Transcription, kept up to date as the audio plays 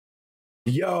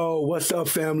Yo, what's up,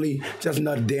 family? Just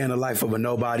another day in the life of a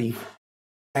nobody.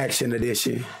 Action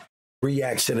edition,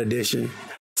 reaction edition,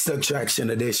 subtraction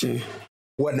edition,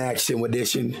 what an action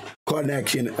edition, call an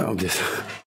action. I'm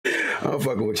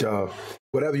fucking with y'all.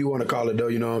 Whatever you want to call it, though,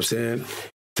 you know what I'm saying?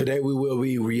 Today we will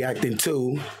be reacting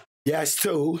to,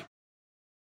 to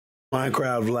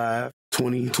Minecraft Live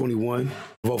 2021.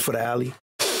 Vote for the alley.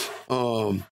 I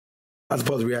was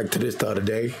supposed to react to this the other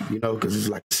day, you know, because it's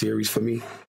like a series for me.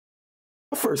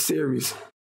 My first series.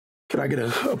 Can I get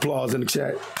an applause in the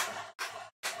chat?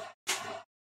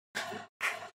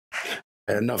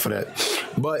 Enough of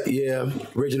that. But yeah,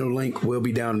 original link will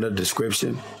be down in the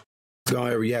description. Let's go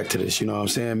ahead and react to this, you know what I'm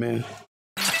saying, man?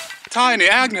 Tiny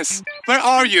Agnes, where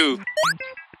are you?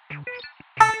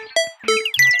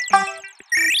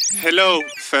 Hello,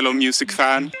 fellow music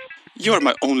fan. You're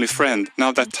my only friend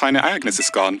now that Tiny Agnes is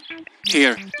gone.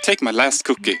 Here, take my last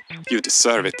cookie. You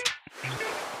deserve it.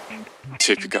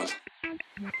 Typical.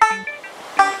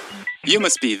 You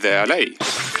must be the allay.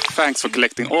 Thanks for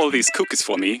collecting all these cookies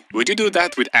for me. Would you do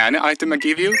that with any item I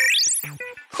give you?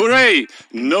 Hooray!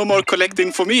 No more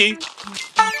collecting for me!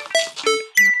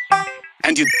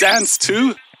 And you dance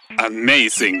too?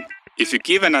 Amazing! If you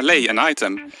give an allay an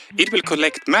item, it will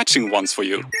collect matching ones for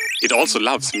you. It also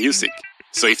loves music.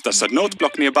 So if there's a note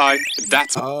block nearby,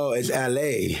 that's... Oh, it's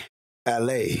allay.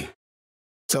 Allay.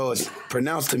 So it's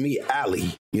pronounced to me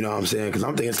alley, you know what I'm saying? Because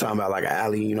I'm thinking it's talking about like an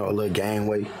alley, you know, a little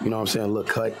gangway, you know what I'm saying? A little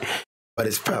cut. But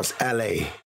it's pronounced allay.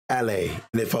 Allay.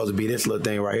 And it's supposed to be this little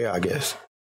thing right here, I guess.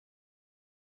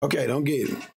 Okay, don't get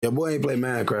it. Your boy ain't played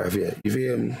Minecraft yet. You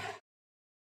feel me?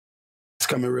 It's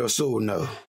coming real soon, though.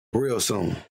 Real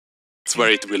soon. That's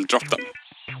where it will drop them.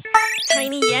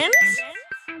 Tiny Jens?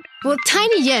 Will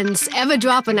Tiny Jens ever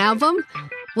drop an album?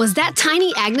 Was that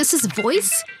Tiny Agnes's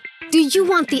voice? Do you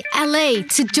want the LA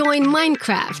to join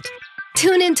Minecraft?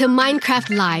 Tune in to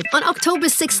Minecraft Live on October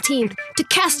 16th to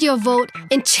cast your vote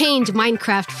and change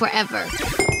Minecraft forever.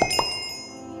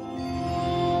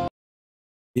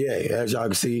 Yeah, as y'all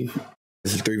can see,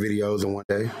 this is 3 videos in one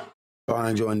day. So I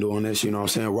enjoy doing this, you know what I'm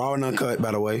saying? Raw and uncut,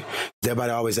 by the way.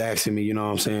 Everybody always asking me, you know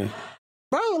what I'm saying?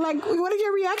 Bro, like, what are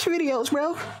your reaction videos,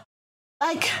 bro?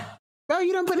 Like, bro,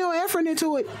 you don't put no effort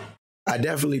into it. I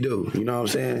definitely do, you know what I'm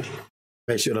saying?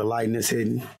 Make sure the lighting is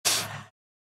hidden.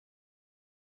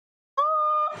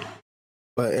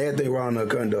 But everything raw and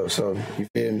uncut, though, so you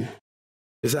feel me?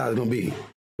 This is how it's gonna be.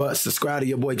 But subscribe to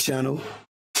your boy channel.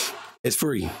 It's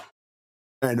free.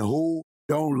 And who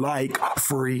don't like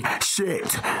free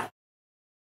shit?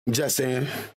 I'm just saying,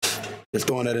 just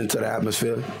throwing that into the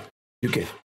atmosphere. You can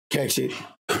catch it,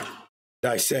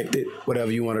 dissect it,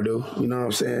 whatever you want to do. You know what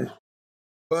I'm saying?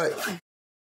 But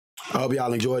I hope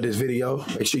y'all enjoyed this video.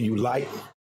 Make sure you like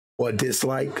or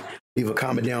dislike. Leave a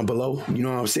comment down below. You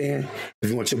know what I'm saying? If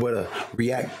you want your boy to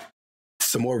react,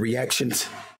 some more reactions,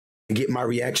 and get my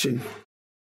reaction,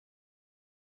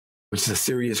 which is a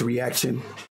serious reaction.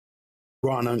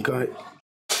 Raw and uncut.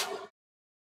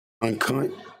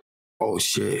 Uncut. Oh,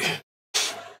 shit.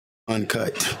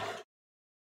 Uncut.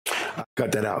 I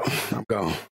cut that out. I'm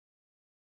gone.